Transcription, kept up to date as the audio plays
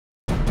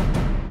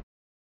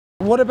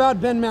What about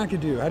Ben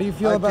McAdoo? How do you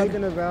feel about?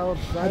 Taken a vow of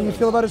silence. How do you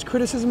feel about his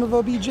criticism of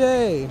OBJ?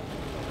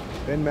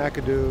 Ben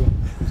McAdoo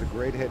is a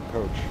great head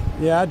coach.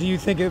 Yeah. Do you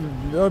think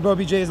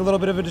OBJ is a little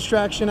bit of a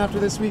distraction after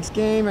this week's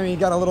game? I mean, he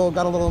got a little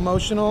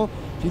emotional.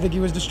 Do you think he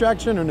was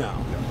distraction or no?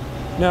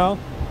 No.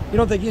 You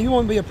don't think he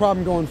won't be a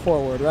problem going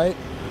forward, right?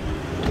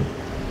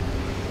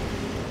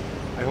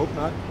 I hope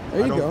not. There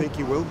you I go. don't think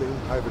he will be.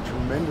 I have a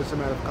tremendous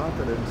amount of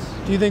confidence.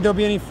 Do you think there'll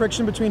be any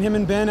friction between him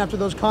and Ben after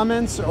those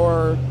comments,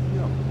 or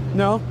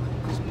no?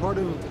 It's part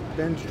of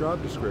Ben's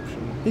job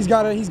description. He's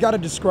got to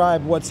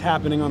describe what's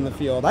happening on the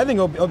field. I think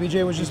OBJ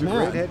was just mad.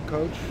 He's a great head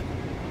coach.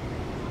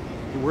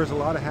 He wears a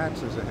lot of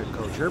hats as a head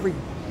coach. Every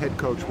head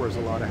coach wears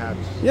a lot of hats.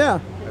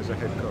 Yeah. As a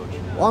head coach.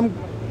 Well,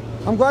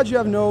 I'm glad you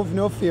have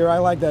no fear. I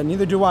like that.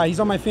 Neither do I. He's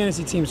on my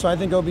fantasy team, so I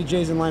think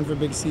OBJ's in line for a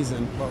big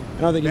season. Well,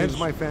 I don't think Ben's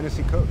my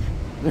fantasy coach.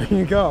 There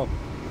you go.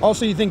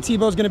 Also, you think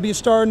Tebow's going to be a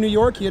star in New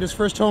York? He had his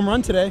first home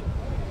run today.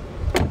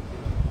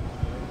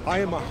 I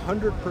am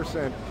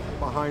 100%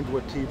 behind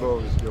what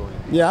Tebow is doing.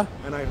 Yeah.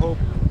 And I hope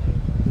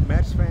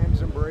Mets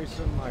fans embrace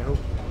him. I hope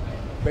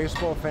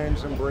baseball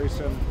fans embrace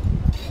him.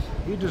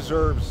 He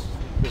deserves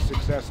the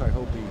success I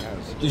hope he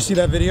has. Did you see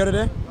that video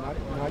today?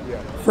 Not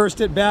yet. First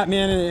at bat,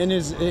 man, and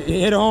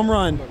he hit a home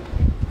run.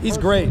 He's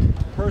great.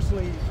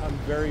 Personally, I'm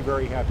very,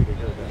 very happy to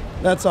hear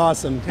that. That's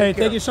awesome. Hey,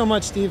 care. thank you so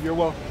much, Steve. You're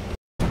welcome.